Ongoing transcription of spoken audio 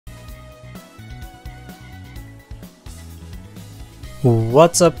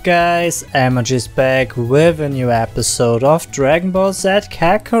What's up guys, Majin is back with a new episode of Dragon Ball Z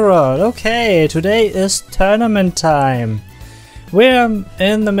Kakarot. Okay, today is tournament time. We're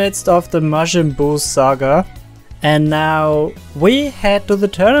in the midst of the Majin Buu saga and now we head to the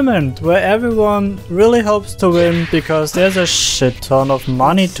tournament where everyone really hopes to win because there's a shit ton of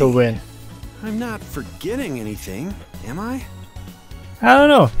money to win. I'm not forgetting anything, am I? I don't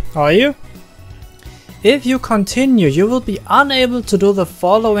know, are you? If you continue, you will be unable to do the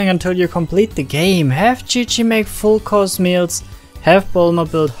following until you complete the game. Have Chi-Chi make full course meals, have Bulma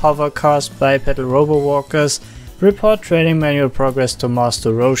build hover cars, bipedal robo-walkers, report training manual progress to Master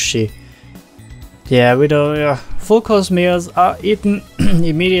Roshi. Yeah, we do. Full course meals are eaten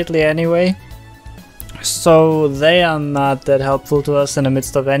immediately anyway, so they are not that helpful to us in the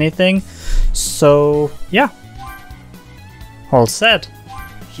midst of anything. So yeah, all set.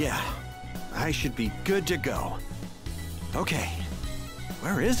 Yeah. I should be good to go. Okay,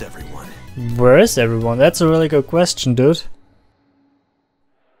 where is everyone? Where is everyone? That's a really good question, dude.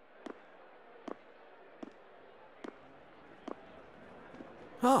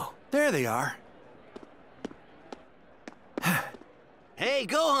 Oh, there they are. Hey,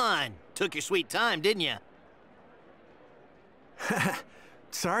 Gohan! Took your sweet time, didn't you?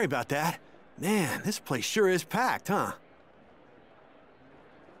 Sorry about that. Man, this place sure is packed, huh?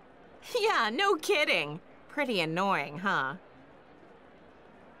 Yeah, no kidding. Pretty annoying, huh?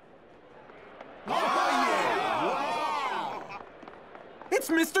 It's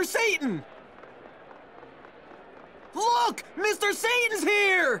Mr. Satan! Look! Mr. Satan's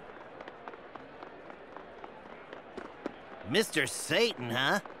here! Mr. Satan,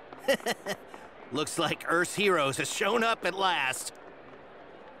 huh? Looks like Earth's heroes has shown up at last.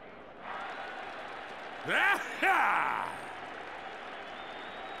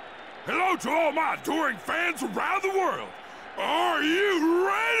 Hello to all my adoring fans around the world! Are you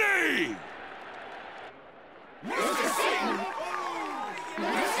ready? Mr. Satan!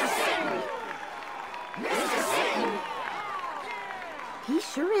 Mr. Satan! Mr. Satan! He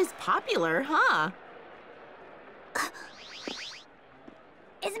sure is popular, huh?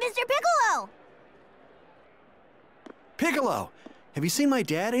 It's Mr. Piccolo! Piccolo, have you seen my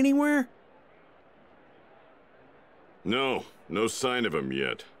dad anywhere? No sign of him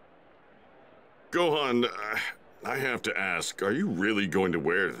yet. Gohan, I have to ask, are you really going to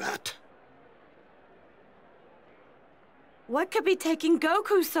wear that? What could be taking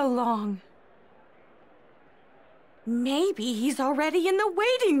Goku so long? Maybe he's already in the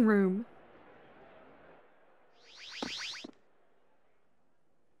waiting room.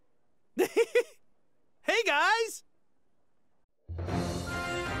 Hey, guys!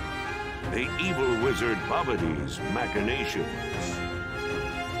 The evil wizard Babidis' Machinations.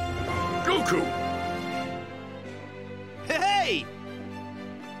 Goku! Hey!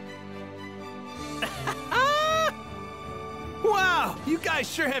 Wow, you guys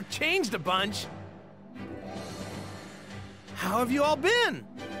sure have changed a bunch. How have you all been?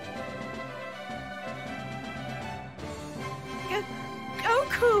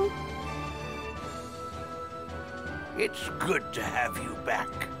 Goku! It's good to have you back.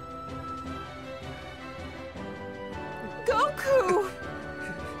 Goku!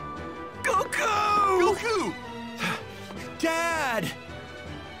 Goku! Goku! Dad!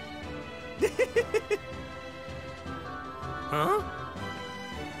 Huh?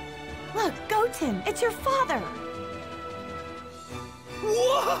 Look, Goten, it's your father!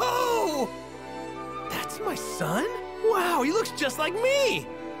 Whoa! That's my son? Wow, he looks just like me!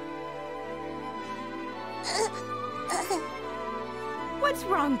 What's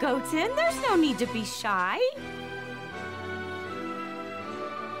wrong, Goten? There's no need to be shy.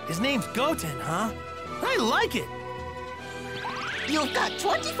 His name's Goten, huh? I like it! You've got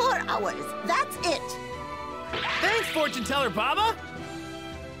 24 hours. That's it. Thanks, fortune teller Baba!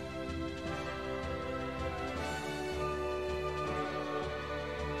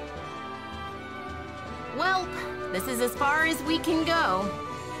 Well, this is as far as we can go.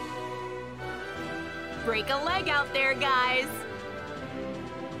 Break a leg out there, guys.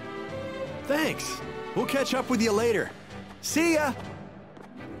 Thanks. We'll catch up with you later. See ya!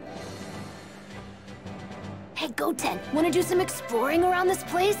 Hey, Goten, want to do some exploring around this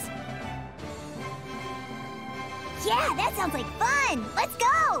place? Yeah, that sounds like fun. Let's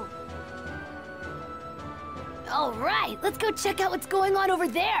go! All right, let's go check out what's going on over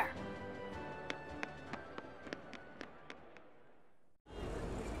there.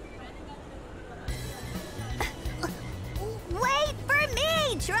 Wait for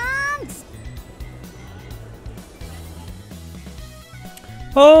me, Trunks!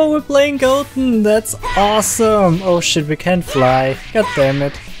 Oh, we're playing Goten. That's awesome. Oh shit, we can't fly. God damn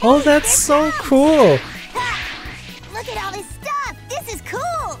it. Oh, that's so cool. Look at all this stuff. This is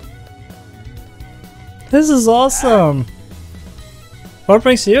cool. This is awesome. What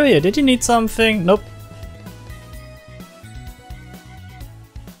brings you here? Did you need something? Nope.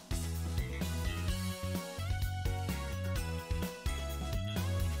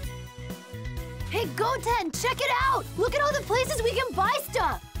 Hey, Goten, check it out. Look at all the places we can buy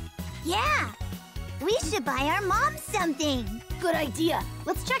stuff. Yeah. We should buy our mom something. Good idea.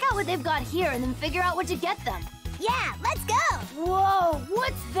 Let's check out what they've got here and then figure out what to get them. Yeah, let's go. Whoa,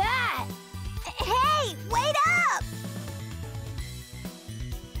 what's that? Hey, wait up.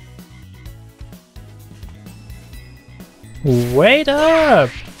 Wait up!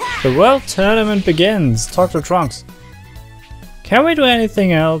 The World Tournament begins. Talk to Trunks. Can we do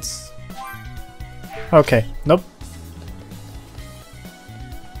anything else? Okay, nope.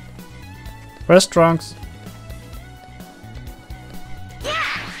 Where's Trunks?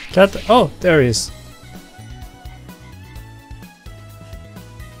 Oh, there he is.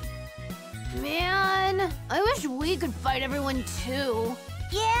 Man, I wish we could fight everyone too.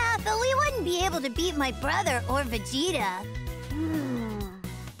 Yeah, but we wouldn't be able to beat my brother or Vegeta.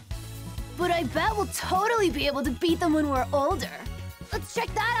 But I bet we'll totally be able to beat them when we're older. Let's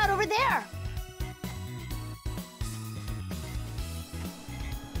check that out over there.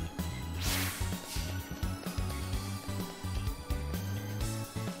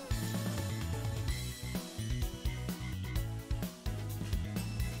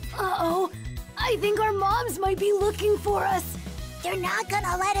 Uh-oh, I think our moms might be looking for us. They're not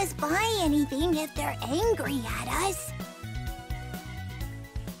gonna let us buy anything if they're angry at us.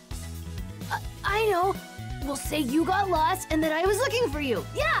 I know. We'll say you got lost and that I was looking for you.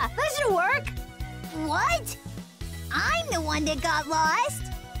 Yeah, that should work. What? I'm the one that got lost?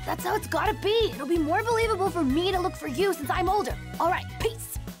 That's how it's gotta be. It'll be more believable for me to look for you since I'm older. All right,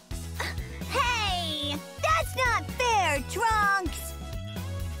 peace. Hey, that's not fair, Trunks.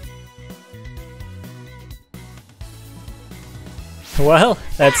 Well,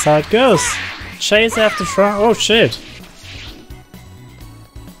 that's how it goes. Chase after Trunks. Oh shit.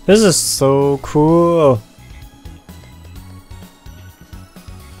 This is so cool.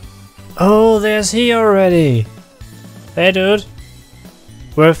 Oh, there's he already. Hey dude.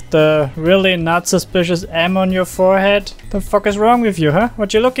 With the really not suspicious M on your forehead. The fuck is wrong with you, huh?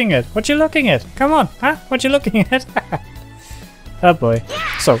 What you looking at? What you looking at? Come on, huh? What you looking at? Oh boy.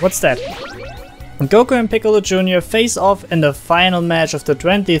 So, what's that? Goku and Piccolo Jr. face off in the final match of the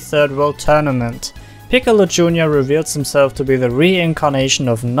 23rd World Tournament. Piccolo Jr. reveals himself to be the reincarnation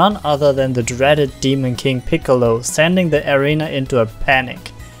of none other than the dreaded Demon King Piccolo, sending the arena into a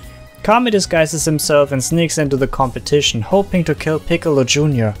panic. Kami disguises himself and sneaks into the competition, hoping to kill Piccolo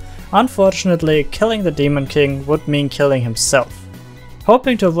Jr. Unfortunately, killing the Demon King would mean killing himself.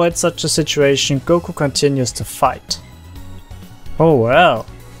 Hoping to avoid such a situation, Goku continues to fight. Oh well.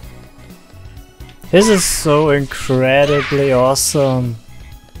 This is so incredibly awesome.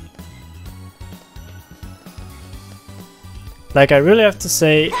 Like, I really have to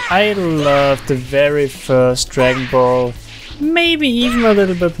say, I love the very first Dragon Ball. Maybe even a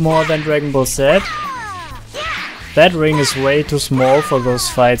little bit more than Dragon Ball Z. That ring is way too small for those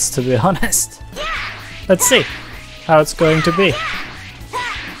fights, to be honest. Let's see how it's going to be.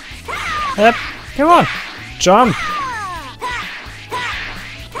 Yep, come on, jump!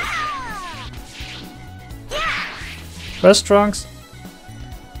 Where's Trunks?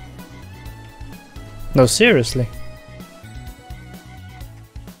 No, seriously.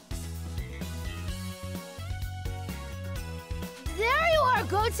 There you are,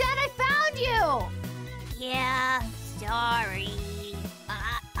 Goten! I found you! Yeah, sorry.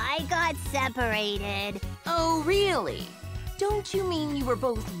 I got separated. Oh, really? Don't you mean you were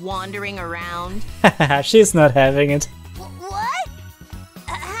both wandering around? She's not having it. What?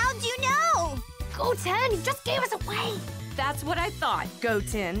 How'd you know? Goten, you just gave us away! That's what I thought,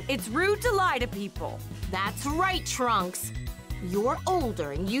 Goten. It's rude to lie to people. That's right, Trunks. You're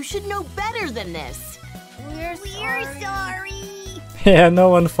older and you should know better than this. We're sorry. Yeah, no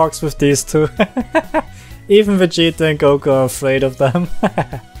one fucks with these two. Even Vegeta and Goku are afraid of them.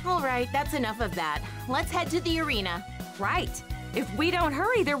 Alright, that's enough of that. Let's head to the arena. Right. If we don't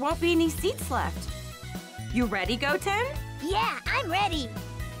hurry, there won't be any seats left. You ready, Goten? Yeah, I'm ready.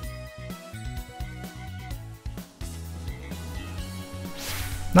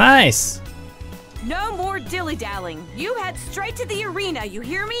 Nice! No more dilly-dallying. You head straight to the arena, you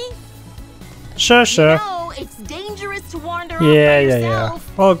hear me? Sure. No, it's dangerous to wander off by Yeah.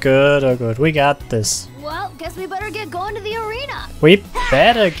 yourself. All good. We got this. Well, Guess we better get going to the arena. We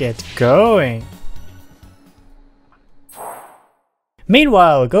better get going.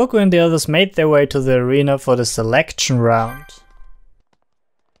 Meanwhile, Goku and the others made their way to the arena for the selection round.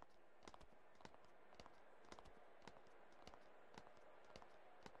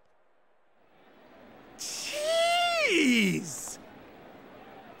 Jeez!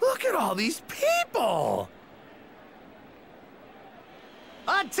 Look at all these people!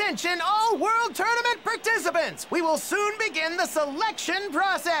 Attention all World Tournament participants! We will soon begin the selection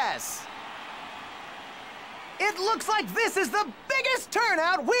process! It looks like this is the biggest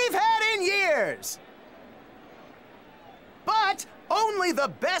turnout we've had in years! But only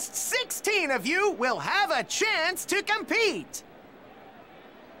the best 16 of you will have a chance to compete!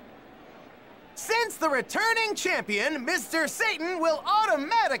 Since the returning champion, Mr. Satan, will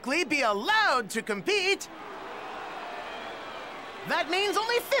automatically be allowed to compete, that means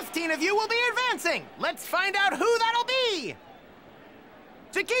only 15 of you will be advancing! Let's find out who that'll be!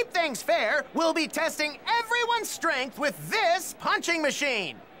 To keep things fair, we'll be testing everyone's strength with this punching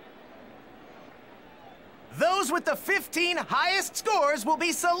machine. Those with the 15 highest scores will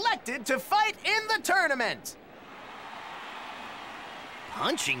be selected to fight in the tournament.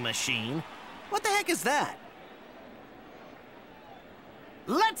 Punching machine? What the heck is that?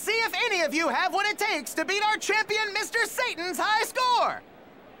 Let's see if any of you have what it takes to beat our champion, Mr. Satan's high score!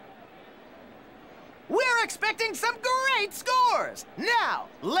 We're expecting some great scores! Now,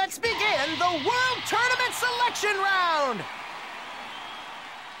 let's begin the World Tournament Selection Round!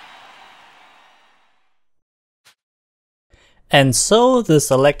 And so the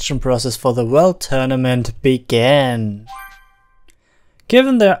selection process for the World Tournament began.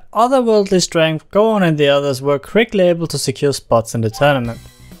 Given their otherworldly strength, Gohan and the others were quickly able to secure spots in the tournament.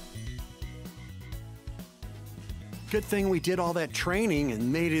 Good thing we did all that training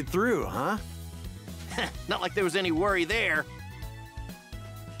and made it through, huh? Not like there was any worry there.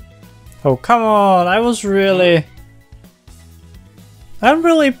 Oh come on, I'm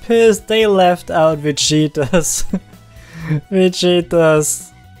really pissed they left out Vegeta's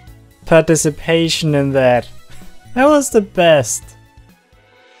Vegeta's participation in that. That was the best.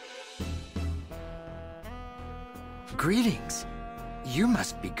 Greetings. You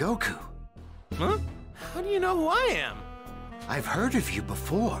must be Goku. Huh? How do you know who I am? I've heard of you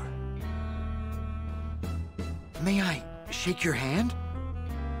before. May I shake your hand?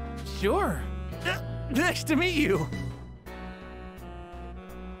 Sure. Nice to meet you.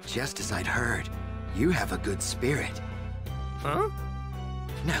 Just as I'd heard, you have a good spirit. Huh?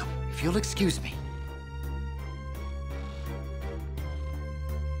 Now, if you'll excuse me.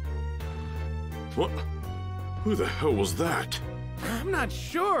 What? Who the hell was that? I'm not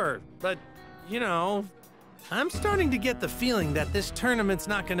sure, but, you know, I'm starting to get the feeling that this tournament's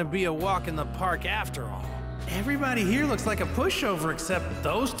not going to be a walk in the park after all. Everybody here looks like a pushover except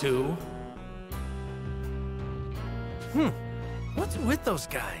those two. What's with those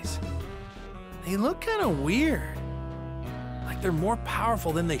guys? They look kind of weird. Like they're more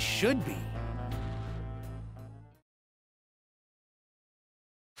powerful than they should be.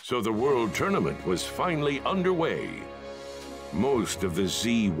 So the World Tournament was finally underway. Most of the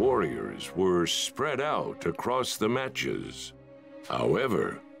Z warriors were spread out across the matches.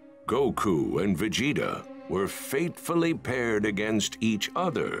 However, Goku and Vegeta were fatefully paired against each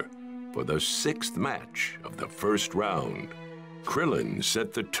other for the 6th match of the first round. Krillin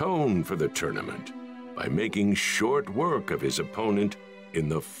set the tone for the tournament by making short work of his opponent in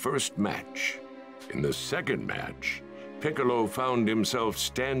the first match. In the second match, Piccolo found himself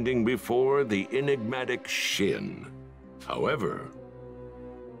standing before the enigmatic Shin. However...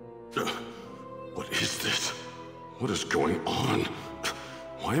 What is this? What is going on?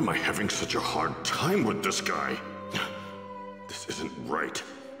 Why am I having such a hard time with this guy? This isn't right.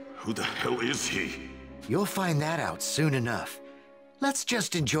 Who the hell is he? You'll find that out soon enough. Let's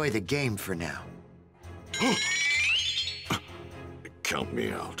just enjoy the game for now. Count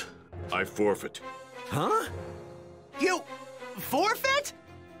me out. I forfeit. Huh? You forfeit?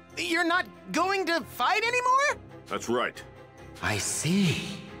 You're not going to fight anymore? That's right. I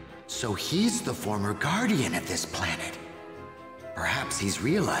see. So he's the former guardian of this planet. Perhaps he's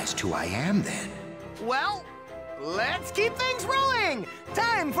realized who I am then. Well, let's keep things rolling!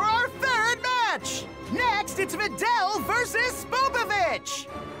 Time for our third match! Next, it's Videl versus Spopovich!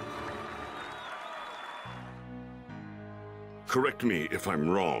 Correct me if I'm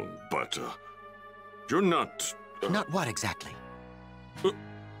wrong, but you're not... Not what exactly?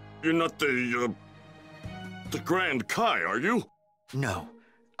 You're not the Grand Kai, are you? No,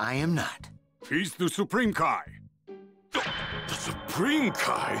 I am not. He's the Supreme Kai. The Supreme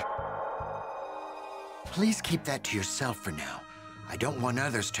Kai? Please keep that to yourself for now. I don't want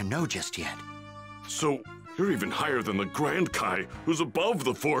others to know just yet. So, you're even higher than the Grand Kai, who's above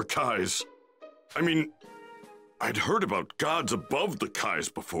the 4 Kais. I mean, I'd heard about gods above the Kais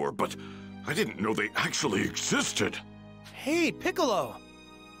before, but I didn't know they actually existed. Hey, Piccolo!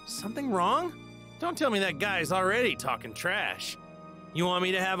 Something wrong? Don't tell me that guy's already talking trash. You want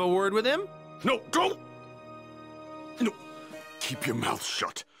me to have a word with him? No, go! No, keep your mouth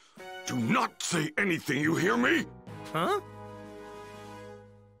shut. Do not say anything, you hear me? Huh?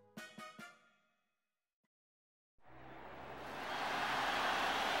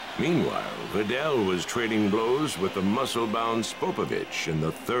 Meanwhile, Videl was trading blows with the muscle-bound Spopovich in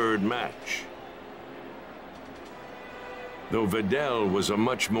the 3rd match. Though Videl was a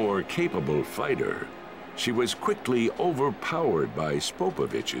much more capable fighter, she was quickly overpowered by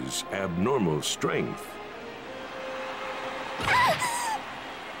Spopovich's abnormal strength.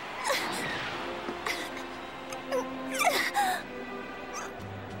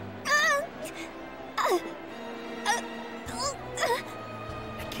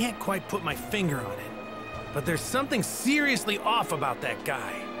 I can't quite put my finger on it, but there's something seriously off about that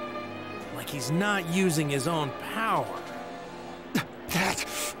guy. Like he's not using his own power. That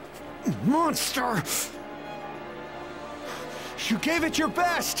monster! You gave it your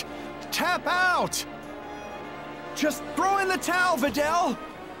best! Tap out! Just throw in the towel, Videl!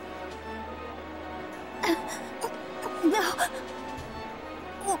 No.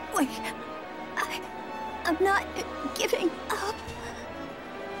 Wait. I'm not giving up.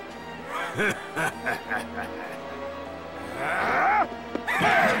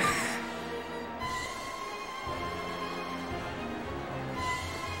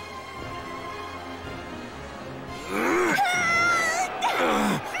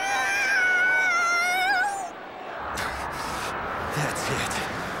 That's it.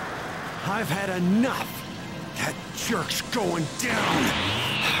 I've had enough. That jerk's going down.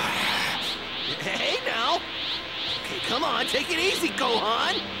 Hey, now! Okay, come on, take it easy,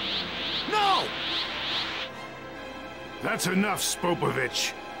 Gohan! No! That's enough,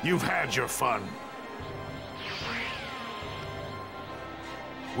 Spopovich. You've had your fun.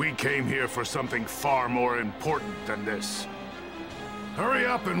 We came here for something far more important than this. Hurry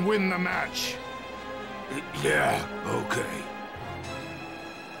up and win the match. Yeah, okay.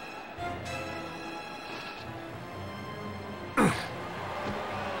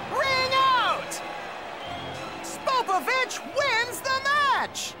 Ring out! Spopovich wins the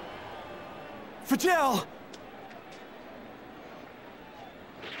match! Videl!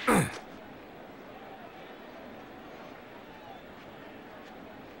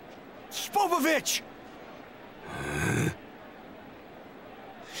 Spopovich!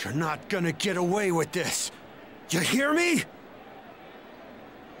 You're not gonna get away with this. You hear me?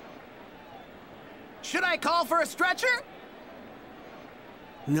 Should I call for a stretcher?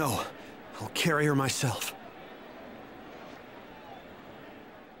 No, I'll carry her myself.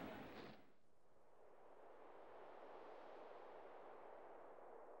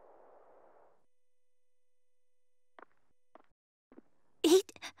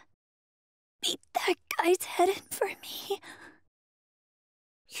 Beat that guy's head in for me.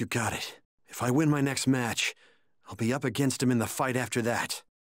 You got it. If I win my next match, I'll be up against him in the fight after that.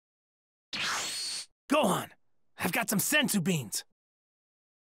 Gohan, I've got some senzu beans.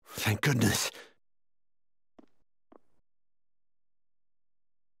 Thank goodness.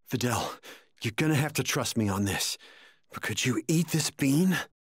 Videl, you're gonna have to trust me on this. But could you eat this bean?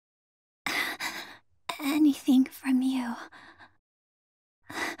 Anything from you.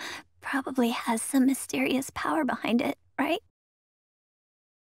 Probably has some mysterious power behind it, right?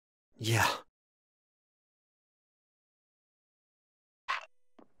 Yeah.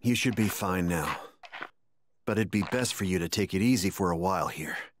 You should be fine now. But it'd be best for you to take it easy for a while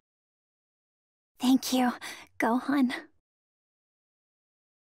here. Thank you, Gohan.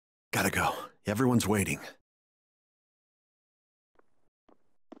 Gotta go. Everyone's waiting.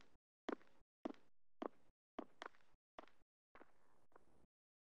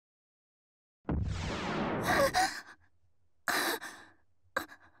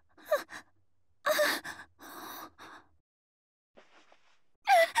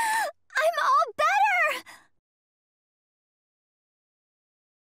 I'm all better!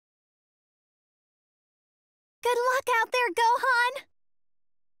 Good luck out there, Gohan!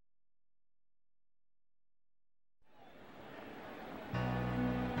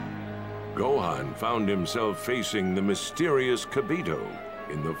 Gohan found himself facing the mysterious Kibito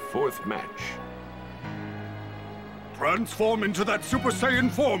in the 4th match. Transform into that Super Saiyan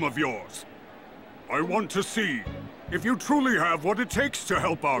form of yours. I want to see if you truly have what it takes to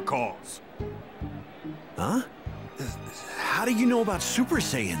help our cause. Huh? How do you know about Super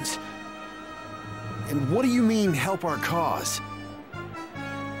Saiyans? And what do you mean, help our cause?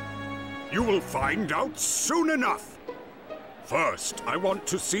 You will find out soon enough. First, I want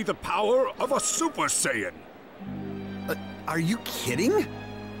to see the power of a Super Saiyan. Are you kidding?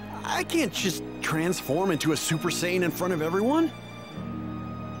 I can't just transform into a Super Saiyan in front of everyone.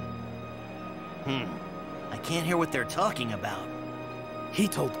 I can't hear what they're talking about. He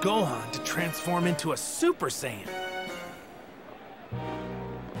told Gohan to transform into a Super Saiyan.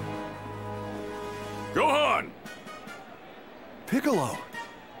 Gohan! Piccolo!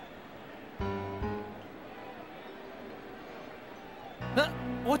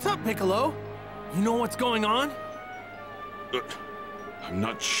 What's up, Piccolo? You know what's going on? I'm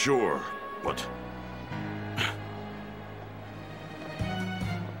not sure, but...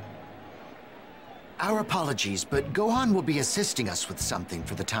 Our apologies, but Gohan will be assisting us with something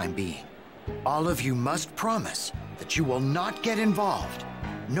for the time being. All of you must promise that you will not get involved,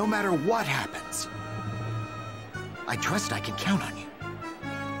 no matter what happens. I trust I can count on you.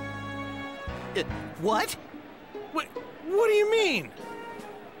 What? What do you mean?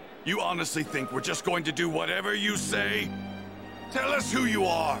 You honestly think we're just going to do whatever you say? Tell us who you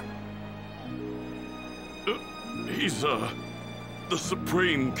are! He's, the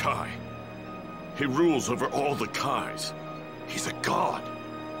Supreme Kai. He rules over all the Kais. He's a god.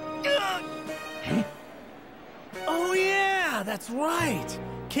 Oh yeah, that's right.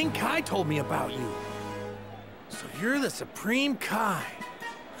 King Kai told me about you. So you're the Supreme Kai.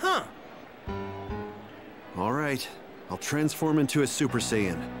 Huh. All right, I'll transform into a Super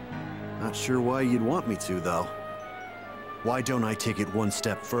Saiyan. Not sure why you'd want me to, though. Why don't I take it one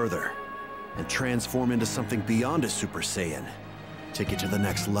step further and transform into something beyond a Super Saiyan? Take it to the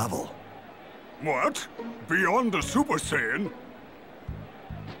next level. What? Beyond the Super Saiyan?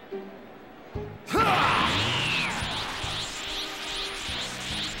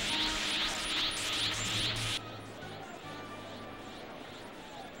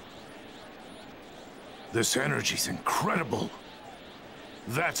 This energy's incredible.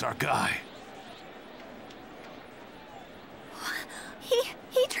 That's our guy.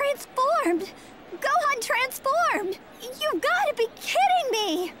 He transformed! Gohan transformed! You've got to be kidding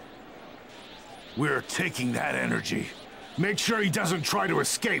me! We're taking that energy. Make sure he doesn't try to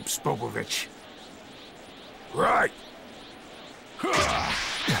escape, Spopovich. Right.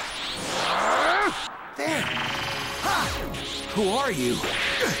 There! Ha! Who are you?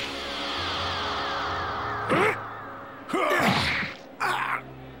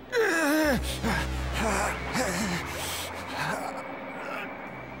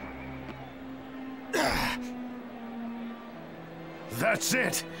 That's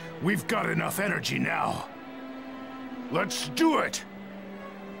it! We've got enough energy now. Let's do it!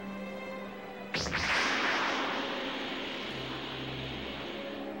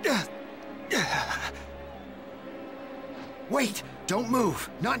 Wait! Don't move!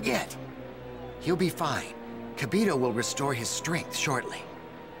 Not yet! He'll be fine. Kibito will restore his strength shortly.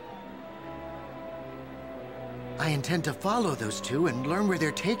 I intend to follow those two and learn where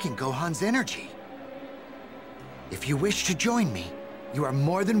they're taking Gohan's energy. If you wish to join me, you are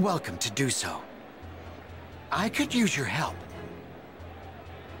more than welcome to do so. I could use your help.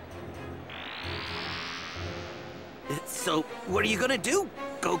 So, what are you gonna do,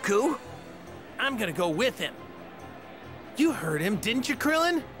 Goku? I'm gonna go with him. You heard him, didn't you,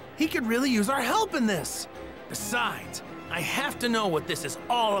 Krillin? He could really use our help in this. Besides, I have to know what this is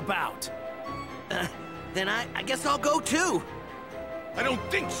all about. Then I guess I'll go too. I don't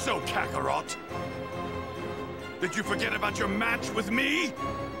think so, Kakarot. Did you forget about your match with me?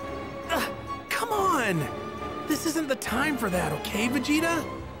 Come on! This isn't the time for that, okay, Vegeta?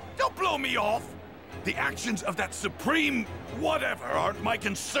 Don't blow me off! The actions of that supreme whatever aren't my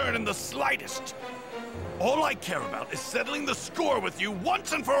concern in the slightest. All I care about is settling the score with you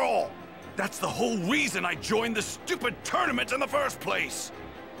once and for all. That's the whole reason I joined this stupid tournament in the first place.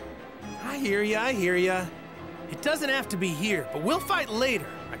 I hear ya, I hear ya. It doesn't have to be here, but we'll fight later,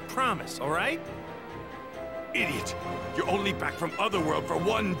 I promise, all right? Idiot! You're only back from Otherworld for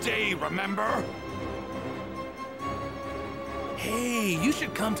one day, remember? Hey, you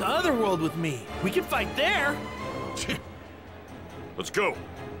should come to Otherworld with me. We can fight there. Let's go.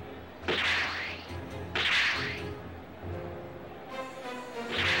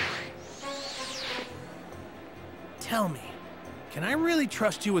 Tell me, can I really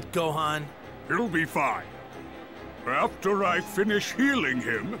trust you with Gohan? He'll be fine. After I finish healing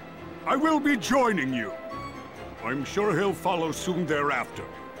him, I will be joining you. I'm sure he'll follow soon thereafter.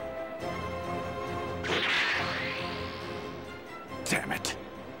 Damn it.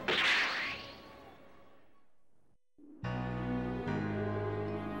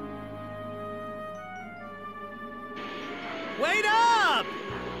 Wait up!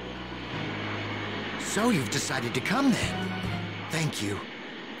 So you've decided to come then? Thank you.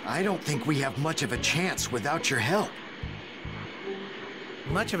 I don't think we have much of a chance without your help.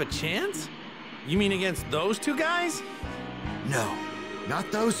 Much of a chance? You mean against those two guys? No,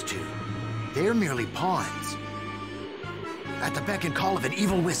 not those two. They're merely pawns. At the beck and call of an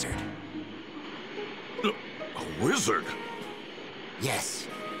evil wizard. A wizard? Yes.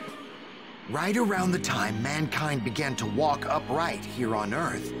 Right around the time mankind began to walk upright here on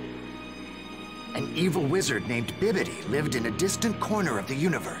Earth, an evil wizard named Babidis lived in a distant corner of the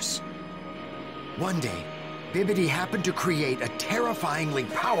universe. One day, Babidis happened to create a terrifyingly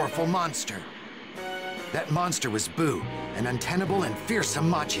powerful monster. That monster was Boo, an untenable and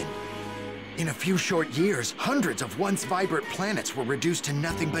fearsome Majin. In a few short years, hundreds of once vibrant planets were reduced to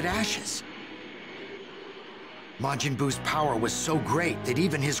nothing but ashes. Majin Buu's power was so great that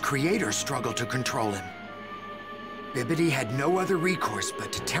even his creator struggled to control him. Babidis had no other recourse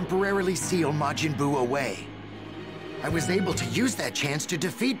but to temporarily seal Majin Buu away. I was able to use that chance to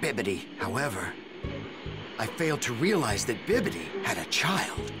defeat Babidis. However, I failed to realize that Babidis had a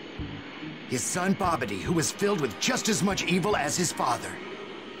child. His son Babidis, who was filled with just as much evil as his father.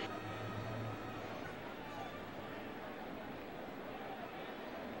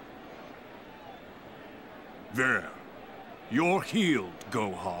 There. You're healed,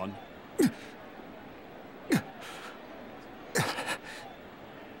 Gohan.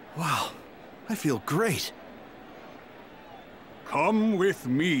 Wow, I feel great. Come with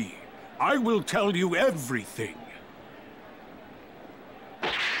me. I will tell you everything.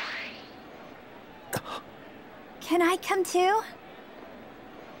 Can I come too?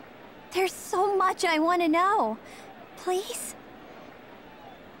 There's so much I want to know. Please?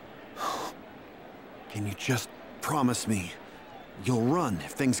 Can you just promise me you'll run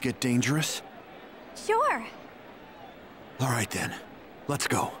if things get dangerous? Sure. All right then, let's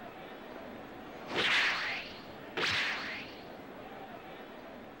go.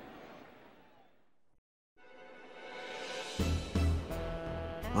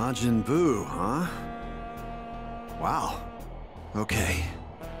 Majin Buu, huh? Wow. Okay.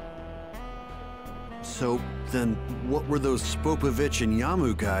 So, then, what were those Spopovich and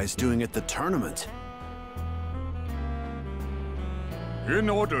Yamu guys doing at the tournament? In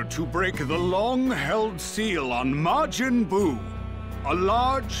order to break the long-held seal on Majin Buu, a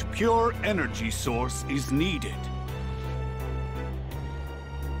large, pure energy source is needed.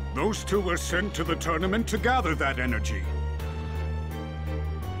 Those two were sent to the tournament to gather that energy.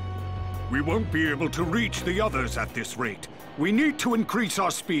 We won't be able to reach the others at this rate. We need to increase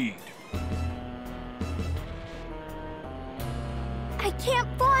our speed. I can't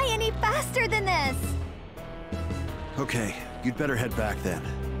fly any faster than this! Okay, you'd better head back then.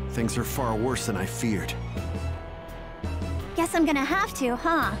 Things are far worse than I feared. Guess I'm gonna have to,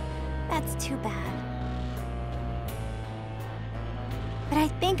 huh? That's too bad. But I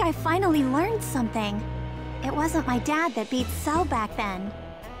think I finally learned something. It wasn't my dad that beat Cell back then.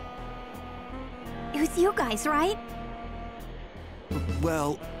 It was you guys, right?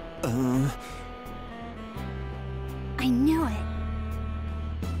 Well, I knew it.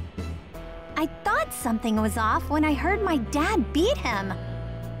 I thought something was off when I heard my dad beat him.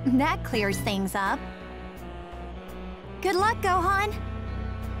 That clears things up. Good luck, Gohan!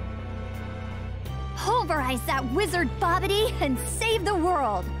 Pulverize that wizard Babidis and save the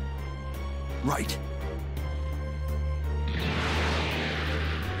world! right.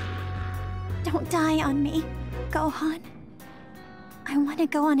 Don't die on me, Gohan. I want to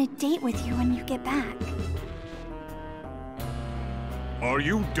go on a date with you when you get back. Are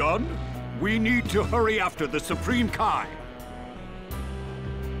you done? We need to hurry after the Supreme Kai.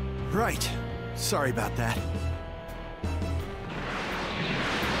 Right. Sorry about that.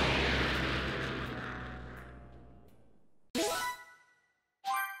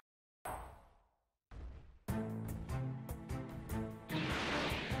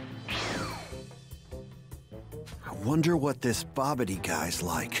 I wonder what this Babidis guy's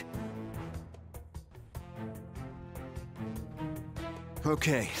like.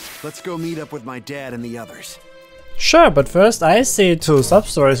 Okay, let's go meet up with my dad and the others. Sure, but first I see 2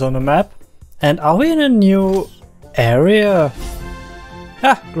 sub-stories on the map. And are we in a new area?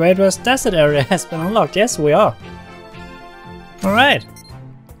 Ah, Great West Desert area has been unlocked. Yes, we are. Alright.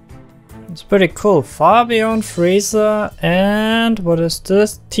 It's pretty cool. Far Beyond Frieza, and what is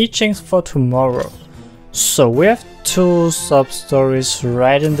this? Teachings for Tomorrow. So we have 2 sub-stories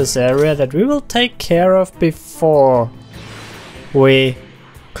right in this area that we will take care of before we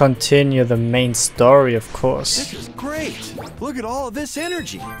continue the main story, of course. This is great! Look at all of this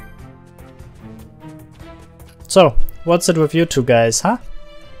energy! So, what's it with you two guys, huh?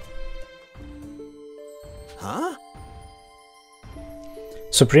 Huh?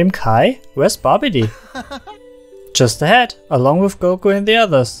 Supreme Kai? Where's Babidis? Just ahead, along with Goku and the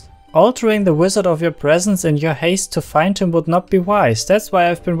others. Altering the wizard of your presence in your haste to find him would not be wise. That's why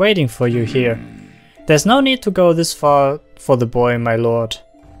I've been waiting for you here. There's no need to go this far for the boy, my lord.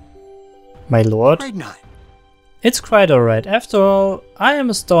 My lord? It's quite alright. After all, I am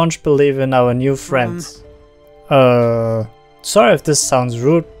a staunch believer in our new friends. Sorry if this sounds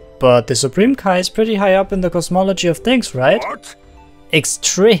rude, but the Supreme Kai is pretty high up in the cosmology of things, right? What?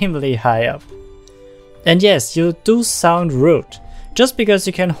 Extremely high up. And yes, you do sound rude. Just because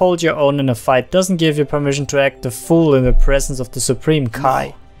you can hold your own in a fight doesn't give you permission to act a fool in the presence of the Supreme Kai.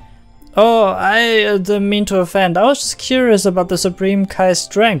 No. Oh, I didn't mean to offend. I was just curious about the Supreme Kai's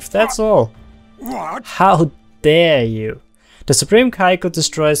strength, that's all. What? How dare you? The Supreme Kai could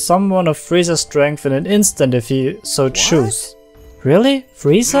destroy someone of Frieza's strength in an instant if he so choose. Really?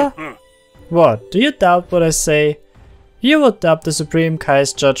 Frieza? What? Do you doubt what I say? You would doubt the Supreme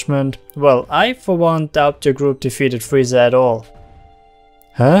Kai's judgment. Well, I for one doubt your group defeated Frieza at all.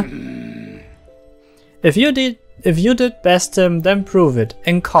 Huh? If you did best him, then prove it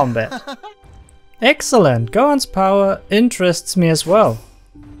in combat. Excellent. Gohan's power interests me as well.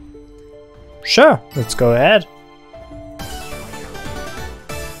 Sure, let's go ahead.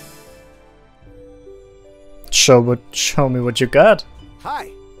 Show me what you got.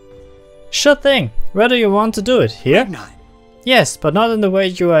 Hi. Sure thing. Where do you want to do it? Here? Yes, but not in the way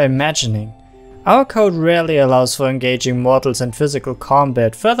you are imagining. Our code rarely allows for engaging mortals in physical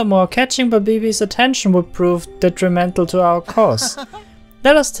combat. Furthermore, catching Babidis' attention would prove detrimental to our cause.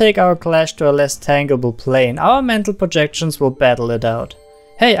 Let us take our clash to a less tangible plane. Our mental projections will battle it out.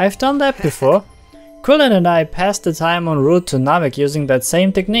 Hey, I've done that before. Krillin and I passed the time en route to Namek using that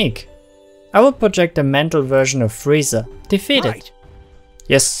same technique. I will project a mental version of Frieza. Defeat it.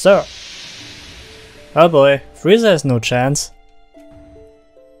 Yes, sir. Oh boy, Frieza has no chance.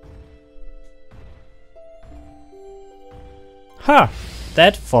 Huh,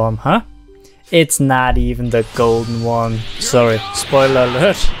 that form, huh? It's not even the golden one. Sorry, spoiler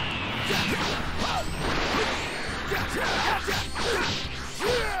alert.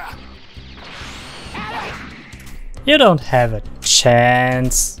 You don't have a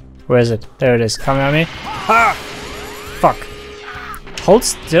chance. Where is it? There it is. Coming at me. Ah! Fuck. Hold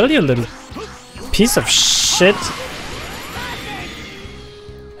still, you little piece of shit.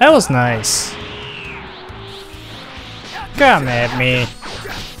 That was nice. Come at me.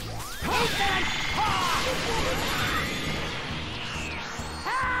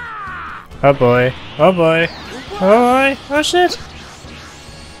 Oh boy. Oh boy. Oh boy. Oh shit.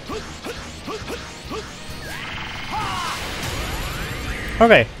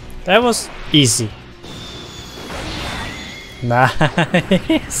 Okay. That was easy.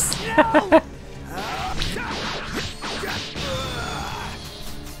 Nice.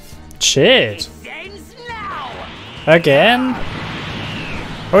 Shit. Again?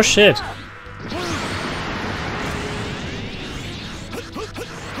 Oh shit.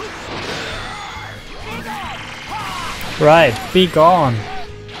 Right, be gone.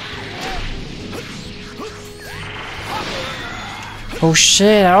 Oh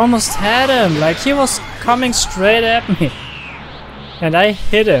shit, I almost had him, like he was coming straight at me. And I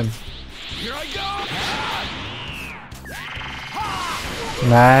hit him.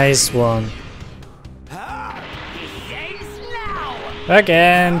 Nice one.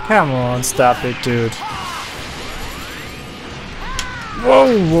 Again, come on, stop it, dude.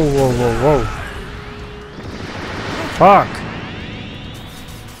 Whoa, whoa, whoa, whoa, whoa. Fuck.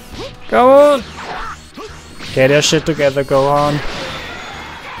 Go on. Get your shit together, go on.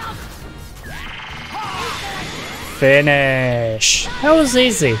 Finish. That was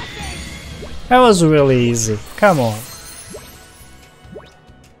easy. That was really easy. Come on.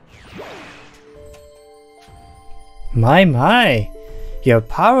 My. Your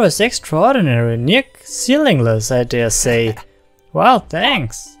power is extraordinary, near ceilingless, I dare say. Well,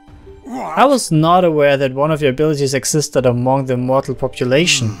 thanks. I was not aware that one of your abilities existed among the mortal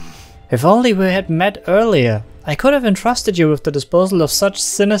population. If only we had met earlier, I could have entrusted you with the disposal of such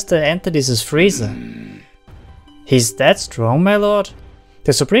sinister entities as Frieza. He's that strong, my lord?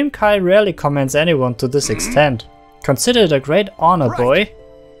 The Supreme Kai rarely commends anyone to this extent. Consider it a great honor, boy.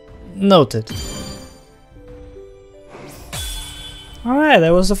 Noted. Alright, that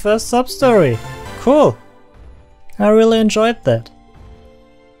was the first sub-story. Cool. I really enjoyed that.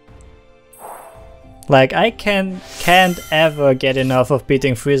 Like, I can't ever get enough of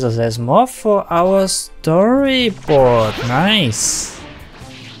beating Frieza. There's more for our storyboard. Nice.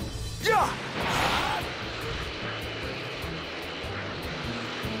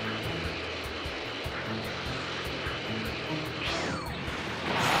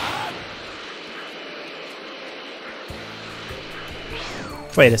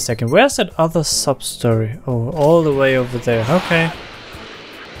 Wait a second, where's that other sub-story? Oh, all the way over there, okay.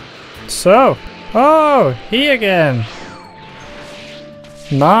 So, oh, he again.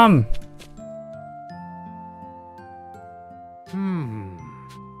 Nam.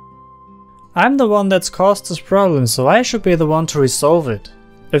 I'm the one that's caused this problem, so I should be the one to resolve it.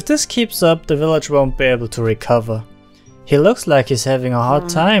 If this keeps up, the village won't be able to recover. He looks like he's having a hard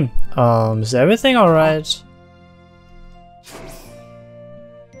time. Is everything alright?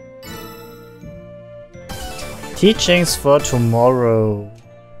 Teachings for tomorrow.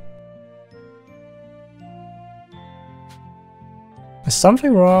 Is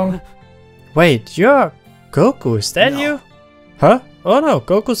something wrong? Wait, you're Goku, is that you? Huh? Oh no,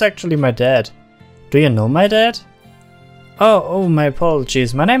 Goku's actually my dad. Do you know my dad? Oh, my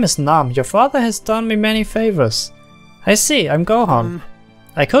apologies. My name is Nam. Your father has done me many favors. I see, I'm Gohan.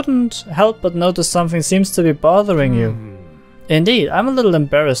 I couldn't help but notice something seems to be bothering you. Indeed, I'm a little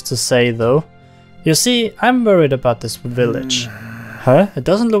embarrassed to say though. You see, I'm worried about this village. Huh? It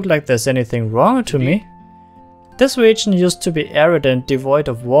doesn't look like there's anything wrong to me. This region used to be arid and devoid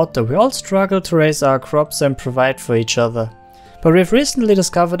of water. We all struggle to raise our crops and provide for each other. But we've recently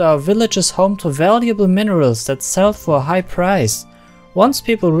discovered our village is home to valuable minerals that sell for a high price. Once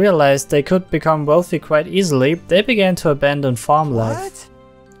people realized they could become wealthy quite easily, they began to abandon farm life. What?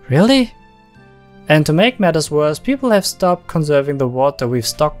 Really? And to make matters worse, people have stopped conserving the water we've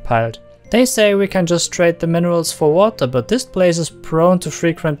stockpiled. They say we can just trade the minerals for water, but this place is prone to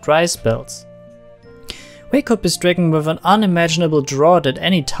frequent dry spells. We could be stricken with an unimaginable drought at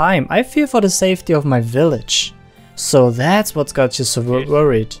any time. I fear for the safety of my village. So that's what's got you so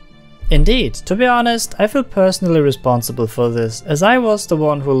worried. Indeed, to be honest, I feel personally responsible for this, as I was the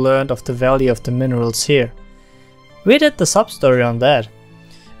one who learned of the value of the minerals here. We did the sub-story on that.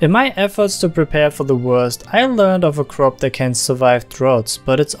 In my efforts to prepare for the worst, I learned of a crop that can survive droughts,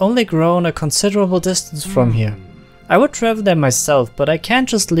 but it's only grown a considerable distance from here. I would travel there myself, but I can't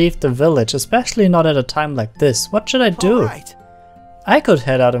just leave the village, especially not at a time like this. What should I do? I could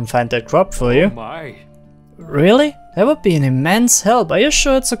head out and find that crop for you. My. Really? That would be an immense help. Are you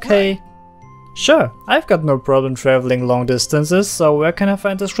sure it's okay? Sure, I've got no problem traveling long distances, so where can I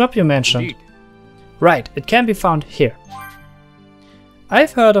find this crop you mentioned? Indeed. Right, it can be found here.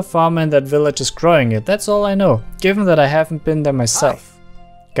 I've heard a farmer in that village is growing it, that's all I know, given that I haven't been there myself.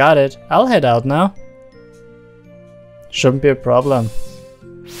 Got it, I'll head out now. Shouldn't be a problem.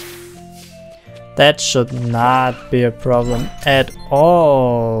 That should not be a problem at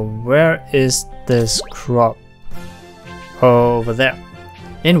all. Where is this crop? Over there.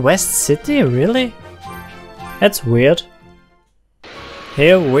 In West City, really? That's weird.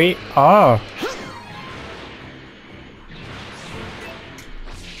 Here we are.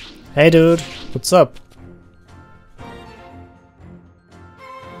 Hey dude, what's up?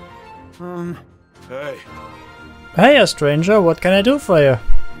 Hey. Hey stranger, what can I do for you?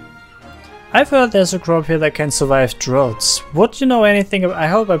 I've heard there's a crop here that can survive droughts. Would you know anything about— I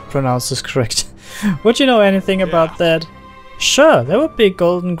hope I pronounced this correct. Would you know anything about that? Sure, there would be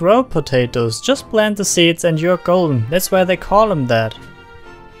golden grow potatoes. Just plant the seeds and you're golden. That's why they call them that.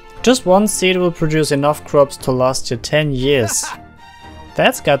 Just one seed will produce enough crops to last you 10 years.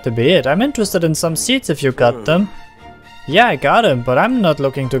 That's got to be it. I'm interested in some seeds if you got them. Yeah, I got them, but I'm not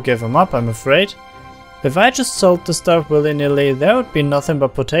looking to give them up, I'm afraid. If I just sold the stuff willy-nilly, there would be nothing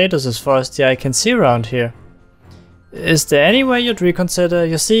but potatoes as far as the eye can see around here. Is there any way you'd reconsider?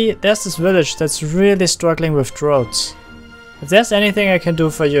 You see, there's this village that's really struggling with droughts. If there's anything I can do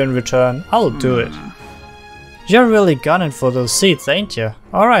for you in return, I'll do it. You're really gunning for those seeds, ain't you?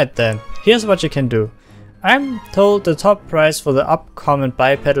 Alright then, here's what you can do. I'm told the top price for the upcoming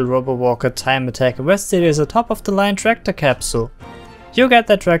bipedal Robowalker Time Attack in West City is a top-of-the-line tractor capsule. You get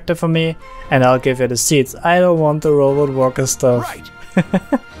that tractor for me, and I'll give you the seeds. I don't want the Robot Walker stuff. Right.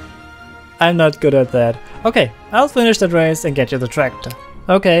 I'm not good at that. Okay, I'll finish that race and get you the tractor.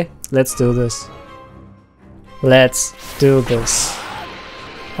 Okay, let's do this. Let's do this.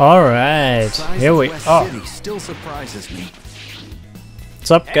 Alright, here we are. Still surprises me.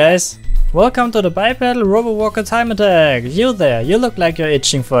 What's up guys? Welcome to the bipedal Robowalker Time Attack. You there, you look like you're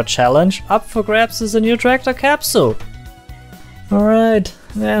itching for a challenge. Up for grabs is a new tractor capsule. Alright,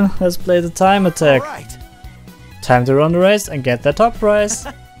 then let's play the time attack. Right. Time to run the race and get the top prize.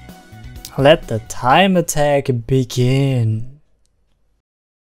 Let the time attack begin.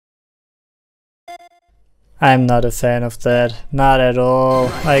 I'm not a fan of that, not at all.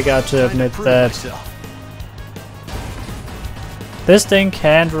 I got to admit that. This thing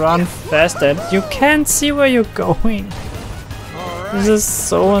can't run fast and you can't see where you're going. This is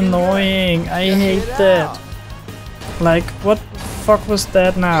so annoying, I hate that. Like, what fuck was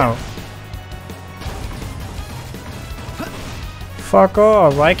that now? Fuck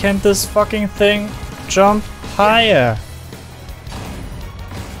off, why can't this fucking thing jump higher?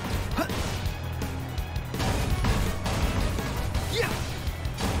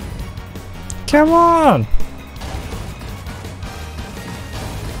 Come on!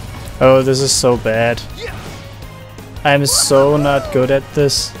 Oh, this is so bad. I'm so not good at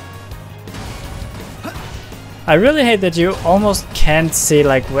this. I really hate that you almost can't see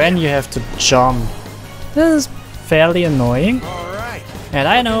like when you have to jump. This is fairly annoying. And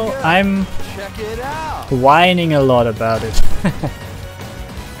I know I'm whining a lot about it.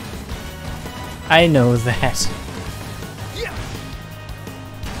 I know that.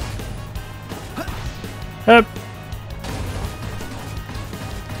 Up.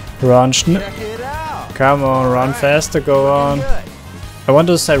 Run Come on, run faster, go on. I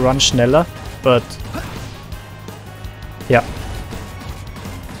wanted to say run schneller, but yeah.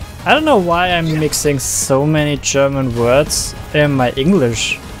 I don't know why I'm mixing so many German words in my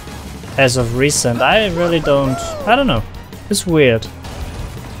English as of recent. I really don't. I don't know. It's weird.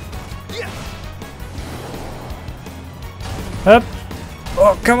 Up.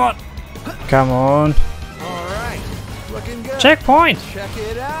 Oh, come on. Come on. Checkpoint!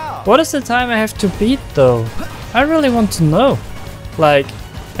 What is the time I have to beat though? I really want to know. Like,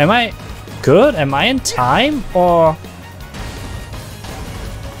 am I good? Am I in time? Or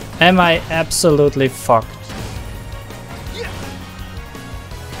am I absolutely fucked?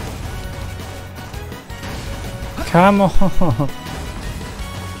 Come on!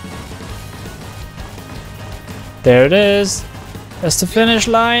 There it is! That's the finish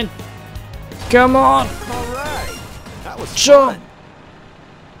line! Come on! Jump!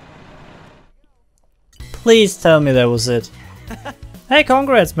 Please tell me that was it. Hey,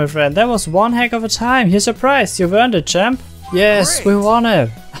 congrats my friend, that was one heck of a time. Here's your prize, you've earned it, champ. Yes, we won it.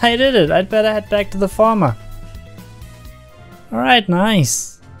 I did it, I'd better head back to the farmer. Alright,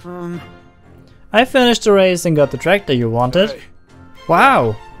 nice. I finished the race and got the tractor you wanted.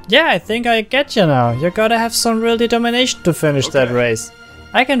 Wow, yeah, I think I get you now. You gotta have some real determination to finish that race.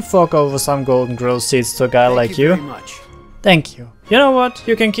 I can fork over some golden growth seeds to a guy like you. Very much. Thank you. You know what?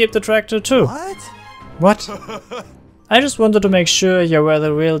 You can keep the tractor too. What? I just wanted to make sure you were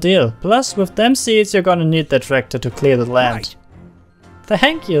the real deal. Plus, with them seeds, you're gonna need that tractor to clear the land. Right.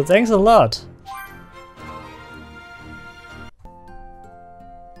 Thank you. Thanks a lot.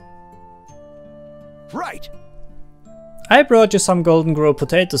 Right. I brought you some golden grow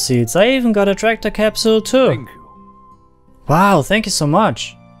potato seeds. I even got a tractor capsule too. Thank you. Wow, thank you so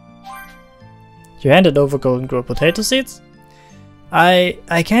much. You handed over golden grow potato seeds?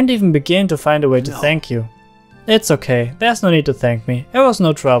 I can't even begin to find a way to thank you. It's okay, there's no need to thank me. It was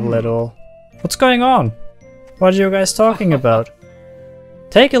no trouble at all. What's going on? What are you guys talking about?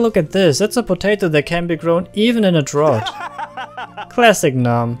 Take a look at this, it's a potato that can be grown even in a drought. Classic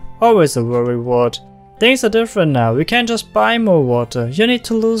Nam, always a worry ward. Things are different now, we can't just buy more water. You need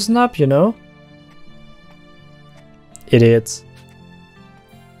to loosen up, you know? Idiots.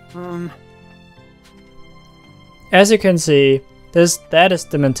 As you can see, that is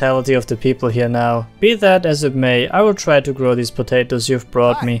the mentality of the people here now. Be that as it may, I will try to grow these potatoes you've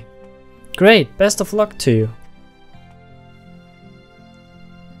brought me. Great, best of luck to you.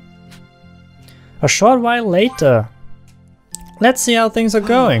 A short while later. Let's see how things are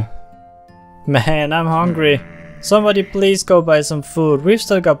going. Man, I'm hungry. Somebody please go buy some food. We've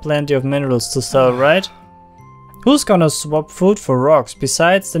still got plenty of minerals to sell, right? Who's gonna swap food for rocks?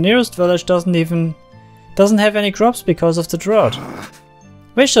 Besides, the nearest village doesn't have any crops because of the drought.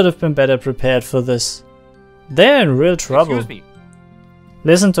 We should have been better prepared for this. They're in real trouble. Excuse me.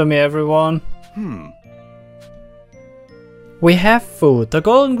 Listen to me, everyone. We have food. The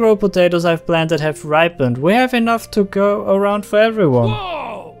golden grow potatoes I've planted have ripened. We have enough to go around for everyone.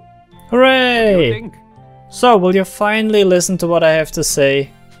 Whoa! Hooray! So, will you finally listen to what I have to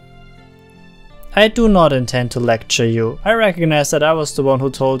say? I do not intend to lecture you. I recognize that I was the one who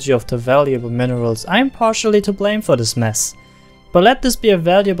told you of the valuable minerals. I am partially to blame for this mess. But let this be a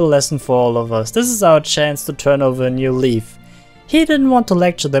valuable lesson for all of us. This is our chance to turn over a new leaf. He didn't want to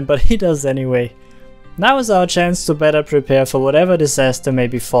lecture them, but he does anyway. Now is our chance to better prepare for whatever disaster may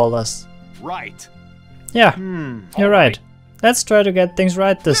befall us. Right. Yeah, you're right. Let's try to get things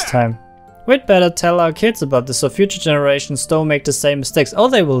right this time. We'd better tell our kids about this so future generations don't make the same mistakes. Oh,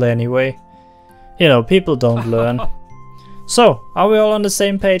 they will anyway. You know, people don't learn. So, are we all on the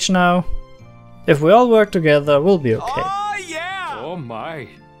same page now? If we all work together, we'll be okay. Oh, yeah! Oh, my.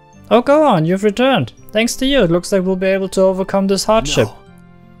 Oh, go on, you've returned. Thanks to you, it looks like we'll be able to overcome this hardship. No.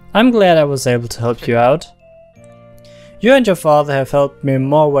 I'm glad I was able to help you out. You and your father have helped me in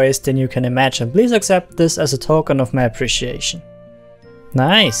more ways than you can imagine. Please accept this as a token of my appreciation.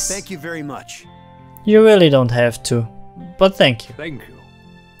 Nice. Thank you very much. You really don't have to, but thank you. Thank you.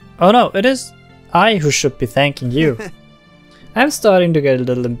 Oh no, it is I who should be thanking you. I'm starting to get a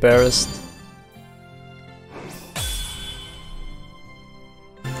little embarrassed.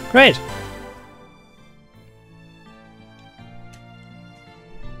 Great.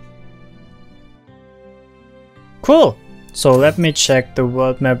 Cool. So let me check the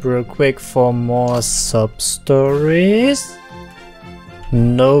world map real quick for more sub-stories.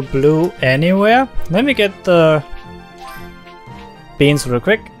 No blue anywhere. Let me get the beans real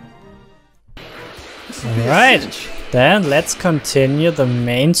quick. Alright, then let's continue the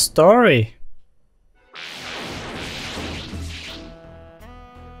main story.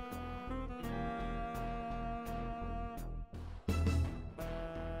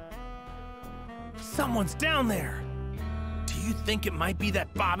 Someone's down there. Do you think it might be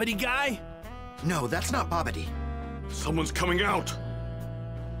that Babidi guy? No, that's not Babidi. Someone's coming out.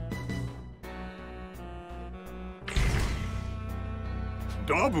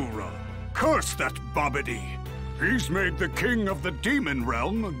 Dabura, curse that Babidi. He's made the king of the demon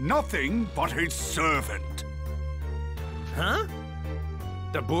realm nothing but his servant. Huh?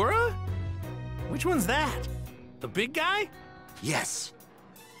 Dabura? Which one's that? The big guy? Yes.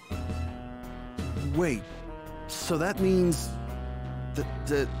 Wait, so that means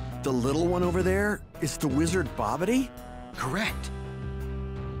the little one over there is the wizard Babidi? Correct.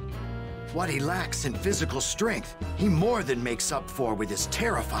 What he lacks in physical strength, he more than makes up for with his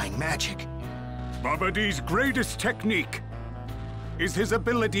terrifying magic. Babidi's greatest technique is his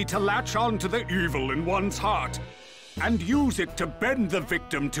ability to latch on to the evil in one's heart and use it to bend the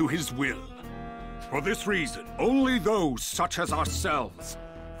victim to his will. For this reason, only those such as ourselves,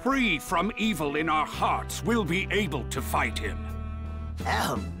 free from evil in our hearts, will be able to fight him.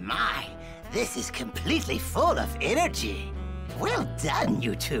 Oh my, this is completely full of energy. Well done,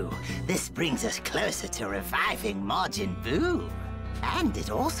 you two. This brings us closer to reviving Majin Buu. And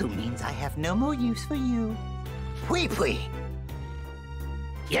it also means I have no more use for you. Pui Pui.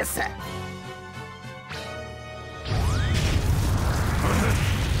 Yes, sir.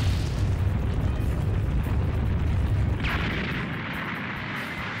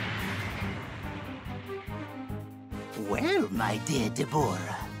 Well, my dear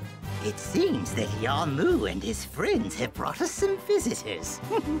Deborah, it seems that Yamu and his friends have brought us some visitors,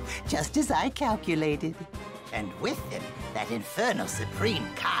 just as I calculated. And with them, that infernal Supreme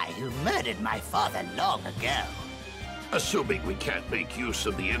Kai who murdered my father long ago. Assuming we can't make use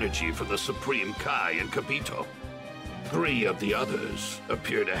of the energy for the Supreme Kai and Capito, 3 of the others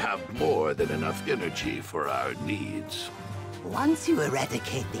appear to have more than enough energy for our needs. Once you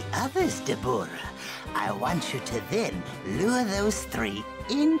eradicate the others, Deborah, I want you to then lure those 3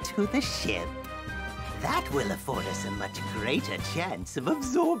 into the ship. That will afford us a much greater chance of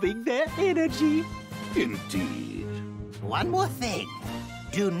absorbing their energy. Indeed. One more thing.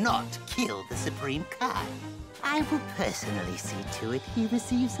 Do not kill the Supreme Kai. I will personally see to it he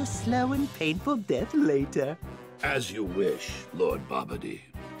receives a slow and painful death later. As you wish, Lord Babidi.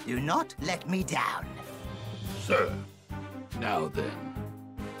 Do not let me down. Sir. Now then,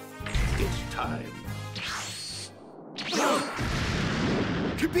 it's time.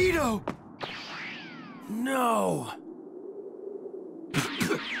 Capito! No!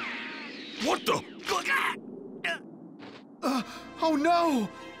 What the? Oh no!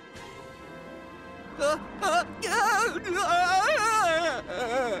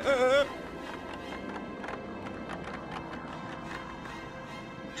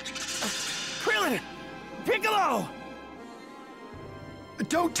 Krillin! Piccolo!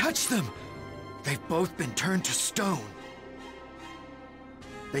 Don't touch them! They've both been turned to stone.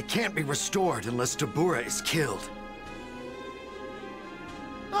 They can't be restored unless Dabura is killed.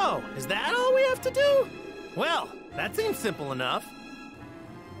 Oh, is that all we have to do? Well, that seems simple enough.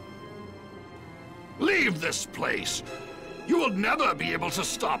 Leave this place! You will never be able to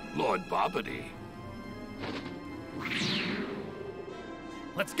stop Lord Babidi.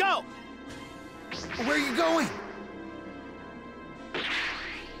 Let's go! Where are you going?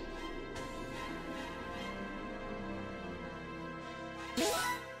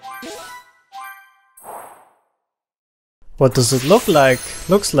 What does it look like?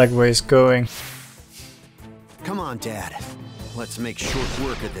 Looks like where he's going. Come on, Dad. Let's make short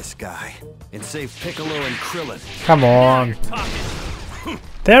work of this guy and save Piccolo and Krillin. Come on.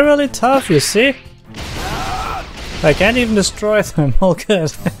 They're really tough, you see? I can't even destroy them. All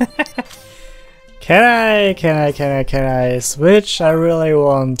good. Can I switch? I really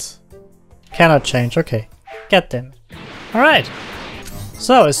want. Cannot change. Okay. Get them. Alright.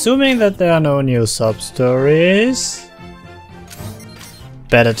 So, assuming that there are no new sub-stories...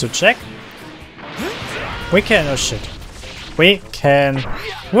 Better to check. We can... oh shit. We can...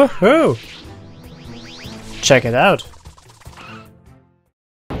 woohoo! Check it out.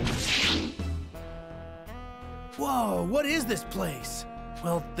 Whoa, what is this place?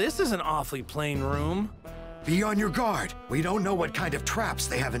 Well, this is an awfully plain room. Be on your guard. We don't know what kind of traps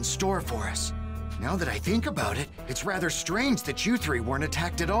they have in store for us. Now that I think about it, it's rather strange that you three weren't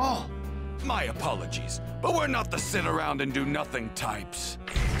attacked at all. My apologies, but we're not the sit around and do nothing types.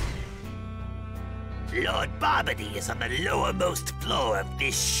 Lord Babidis is on the lowermost floor of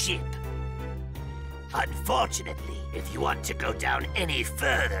this ship. Unfortunately, if you want to go down any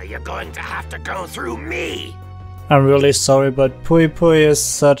further, you're going to have to go through me. I'm really sorry, but Pui Pui is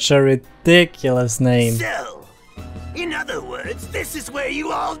such a ridiculous name. So, in other words, this is where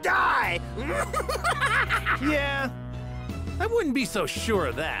you all die. Yeah, I wouldn't be so sure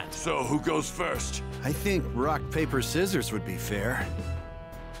of that. So who goes first? I think rock, paper, scissors would be fair.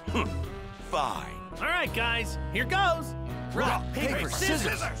 Fine. All right, guys, here goes. Rock, paper,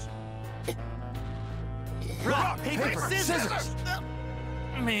 scissors. Rock, paper, scissors.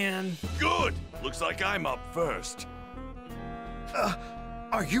 Man. Good. Looks like I'm up first.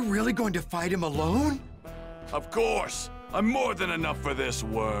 Are you really going to fight him alone? Of course. I'm more than enough for this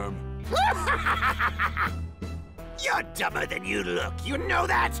worm. You're dumber than you look, you know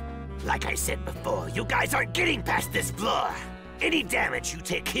that? Like I said before, you guys aren't getting past this floor. Any damage you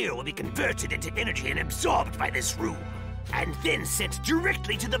take here will be converted into energy and absorbed by this room. And then sent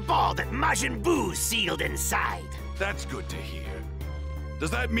directly to the ball that Majin Buu sealed inside. That's good to hear. Does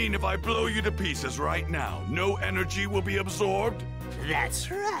that mean if I blow you to pieces right now, no energy will be absorbed?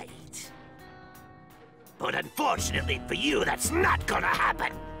 That's right. But unfortunately for you, that's not gonna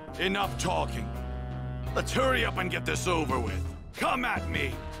happen. Enough talking. Let's hurry up and get this over with. Come at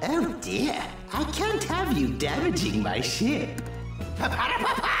me! Oh dear, I can't have you damaging my ship.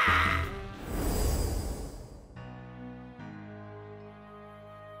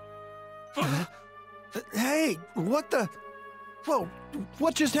 Hey, what the... Whoa,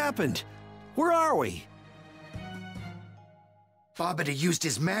 what just happened? Where are we? Babidis used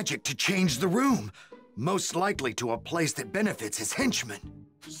his magic to change the room. Most likely to a place that benefits his henchmen.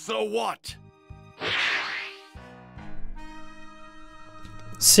 So what?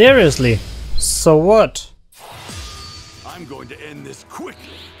 Seriously? So what? I'm going to end this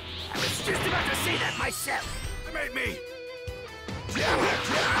quickly. I was just about to say that myself. Made me.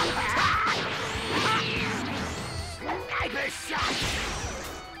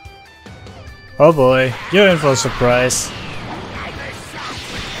 Oh boy, you're in for a surprise.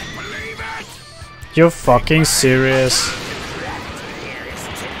 You're fucking serious?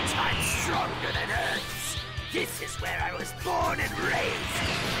 This is where I was born and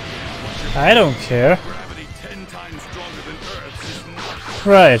raised. I don't care. Gravity 10 times stronger than Earth's is not...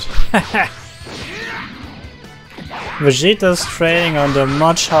 Right. Vegeta's training under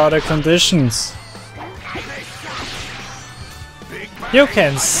much harder conditions. You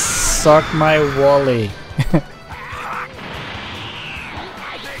can suck my Wally.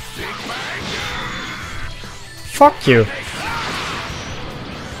 Fuck you.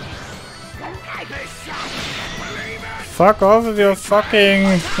 Fuck off with your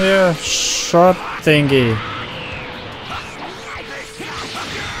fucking shot thingy.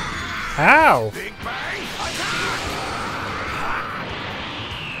 Ow!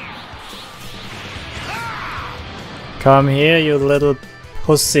 Come here, you little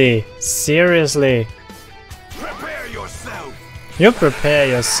pussy. Seriously. Prepare yourself. You prepare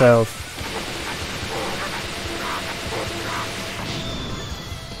yourself.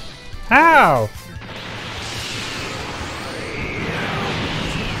 Ow!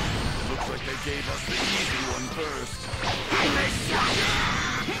 Looks like they gave us the easy one first.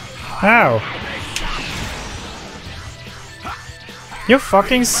 Ow! You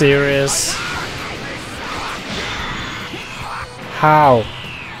fucking serious? How?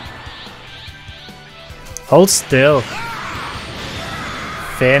 Hold still.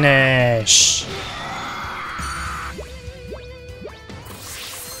 Finish.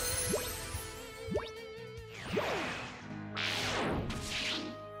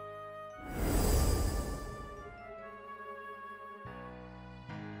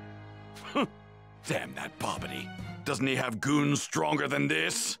 Damn that Babidis. Doesn't he have goons stronger than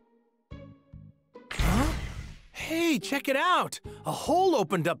this? Huh? Hey, check it out! A hole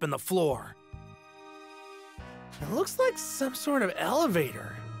opened up in the floor. It looks like some sort of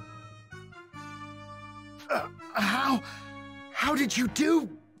elevator. How did you do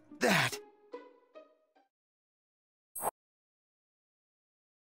that?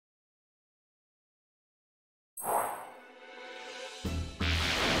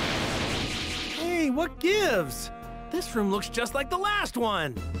 what gives? This room looks just like the last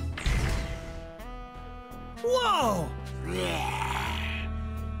one. Whoa!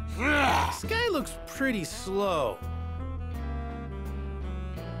 Sky looks pretty slow.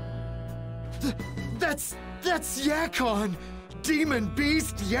 That's Yakon! Demon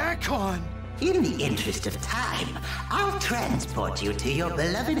Beast Yakon! In the interest of time, I'll transport you to your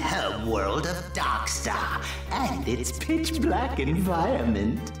beloved home world of Darkstar and its pitch-black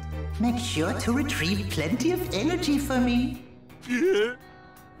environment. Make sure to retrieve plenty of energy for me.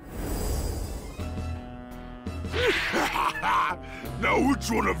 Now which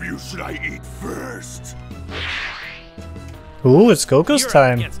one of you should I eat first? Ooh, it's Goku's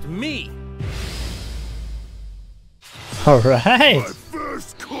time. Against me. Alright. My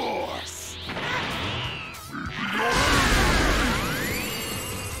first course.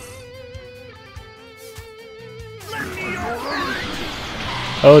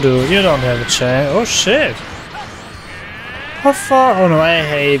 Oh dude, you don't have a chance. Oh shit. How far? Oh no, I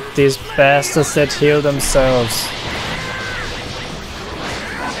hate these bastards that heal themselves.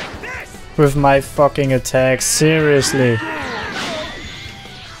 With my fucking attacks, seriously.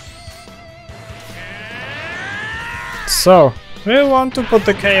 So, we want to put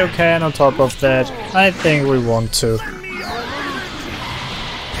the Kaioken on top of that. I think we want to.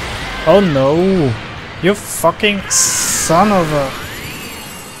 Oh no! You fucking son of a...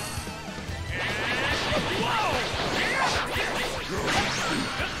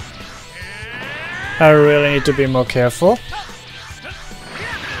 I really need to be more careful.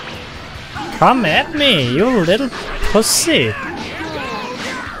 Come at me, you little pussy!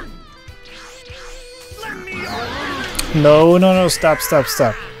 No, no, no, stop, stop,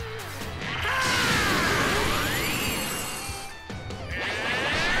 stop.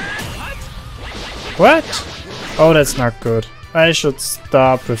 What? Oh, that's not good. I should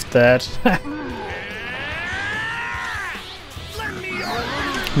stop with that.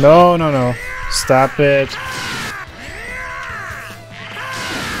 No, no, no. Stop it.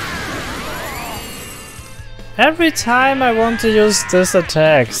 Every time I want to use this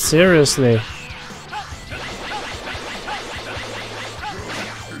attack, seriously.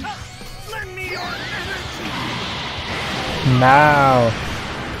 Now.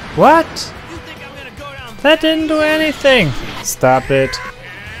 What? That didn't do anything. Stop it.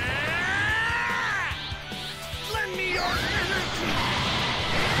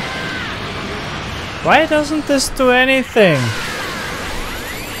 Why doesn't this do anything?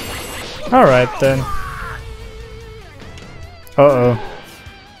 Alright then. Uh-oh.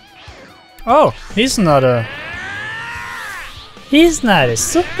 Oh, he's not a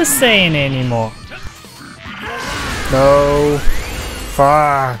Super Saiyan anymore. No.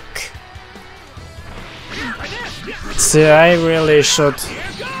 Fuck. See, I really should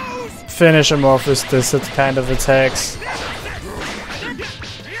finish him off with this kind of attacks.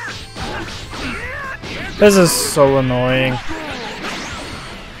 This is so annoying.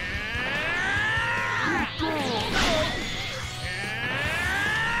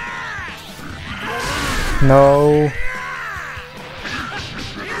 No.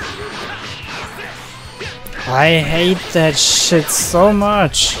 I hate that shit so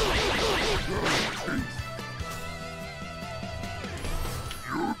much.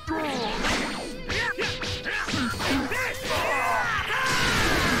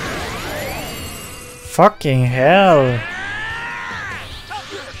 Fucking hell.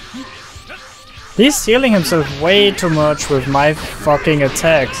 He's healing himself way too much with my fucking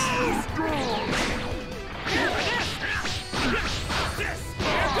attacks.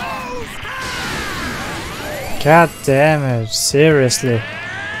 God damn it, seriously.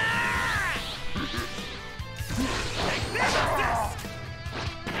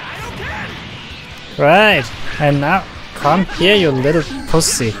 Right, and now come here, you little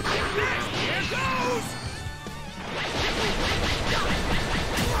pussy.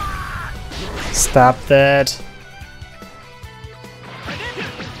 Stop that.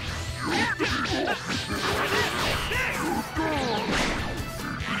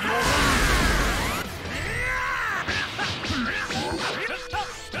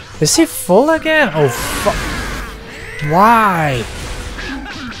 Is he full again? Oh fuck. Why?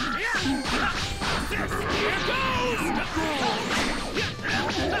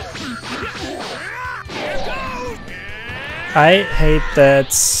 I hate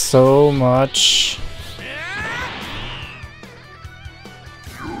that so much.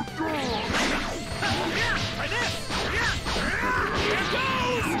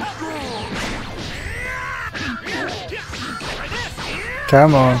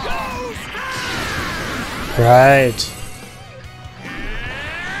 Come on. Right.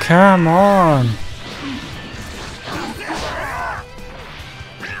 Come on.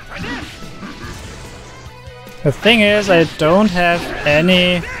 The thing is, I don't have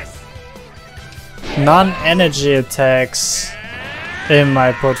any non-energy attacks in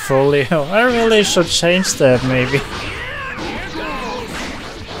my portfolio. I really should change that, maybe.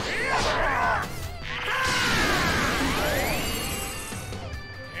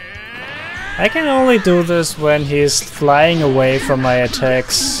 I can only do this when he's flying away from my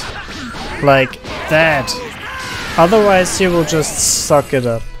attacks. Like that. Otherwise he will just suck it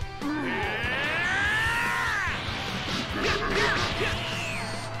up.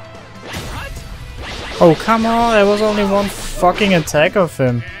 Oh come on, there was only one fucking attack of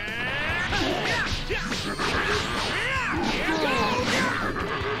him.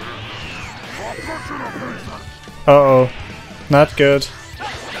 Uh-oh. Not good.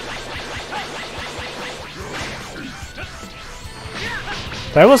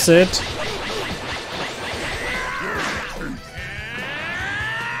 That was it.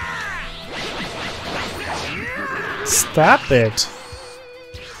 Stop it.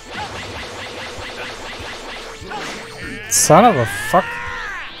 Son of a fuck.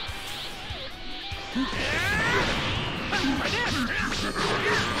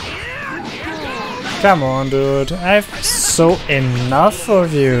 Come on, dude. I've so enough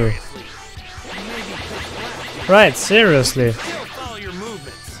of you. Right, seriously.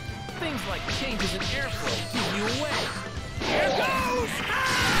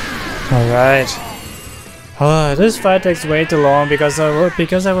 Alright. Oh, this fight takes way too long because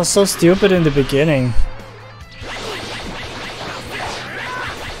I was so stupid in the beginning.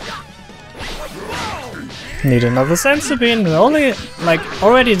 Need another senzu bean. Only, like,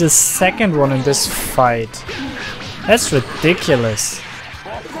 already the second one in this fight. That's ridiculous.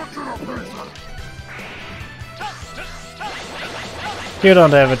 You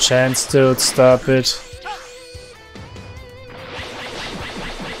don't have a chance, dude. Stop it.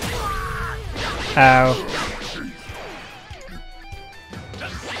 Ow.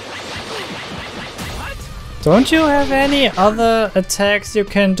 Don't you have any other attacks you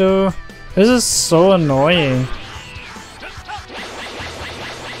can do? This is so annoying.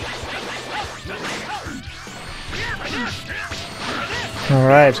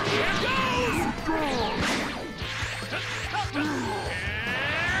 Alright.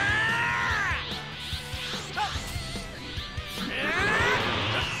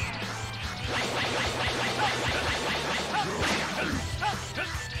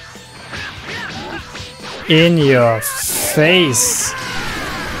 In your face.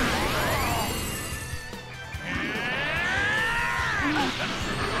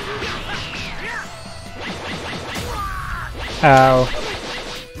 Ow.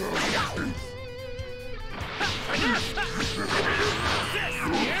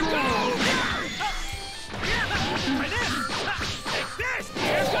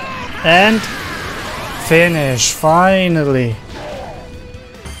 And finish, finally.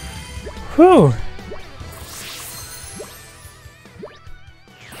 Whew.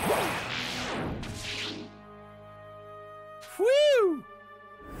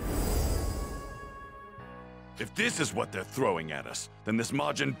 If this is what they're throwing at us, then this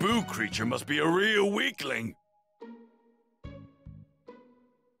Majin Buu creature must be a real weakling.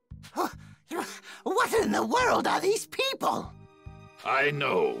 What in the world are these people? I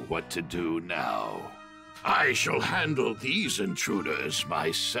know what to do now. I shall handle these intruders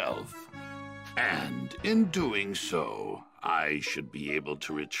myself. And in doing so, I should be able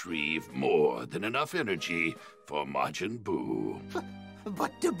to retrieve more than enough energy for Majin Buu.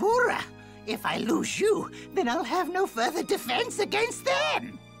 But Dabura, if I lose you, then I'll have no further defense against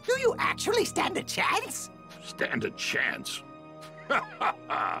them. Do you actually stand a chance? Stand a chance? Ha ha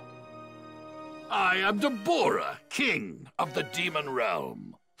ha! I am Dabura, king of the demon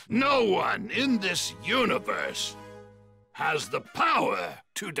realm. No one in this universe has the power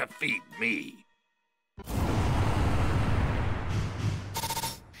to defeat me.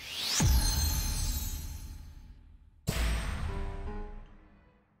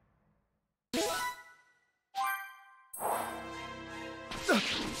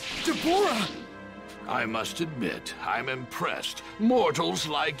 Dabura! I must admit, I'm impressed mortals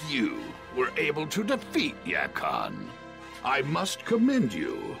like you were able to defeat Yakan. I must commend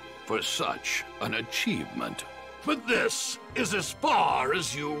you for such an achievement. But this is as far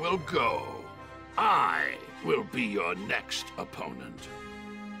as you will go. I will be your next opponent.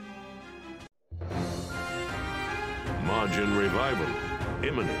 Majin revival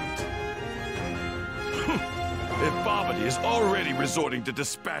imminent. If Babidis is already resorting to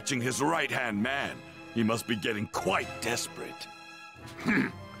dispatching his right-hand man, he must be getting quite desperate.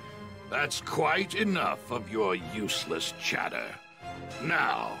 That's quite enough of your useless chatter.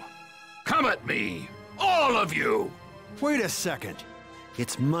 Now, come at me, All of you! Wait a second.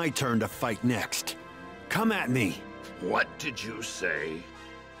 It's my turn to fight next. Come at me. What did you say?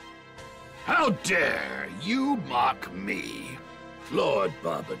 How dare you mock me? Lord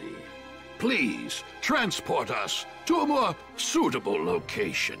Babidi, please transport us to a more suitable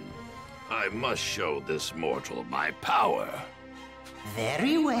location. I must show this mortal my power.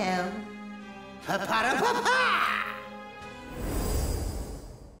 Very well. Pa-pa-da-pa-pa!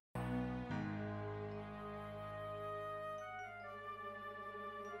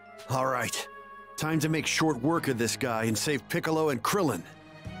 All right. Time to make short work of this guy and save Piccolo and Krillin.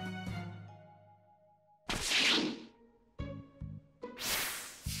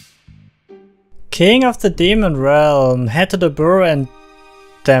 King of the Demon Realm, head to the burrow and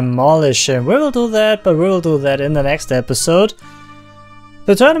demolish him. We will do that, but we will do that in the next episode.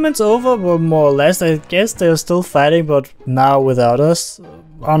 The tournament's over, well, more or less. I guess they're still fighting, but now without us,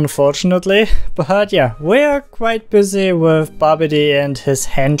 unfortunately. But yeah, we are quite busy with Babidi and his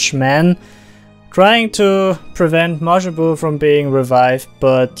henchmen, trying to prevent Majin Buu from being revived,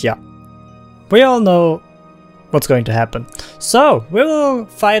 but yeah, we all know what's going to happen. So, we will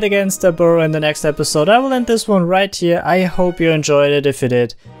fight against the burrow in the next episode. I will end this one right here. I hope you enjoyed it. If you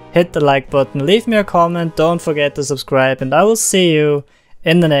did, hit the like button, leave me a comment, don't forget to subscribe, and I will see you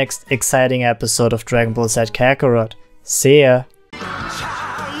in the next exciting episode of Dragon Ball Z Kakarot. See ya!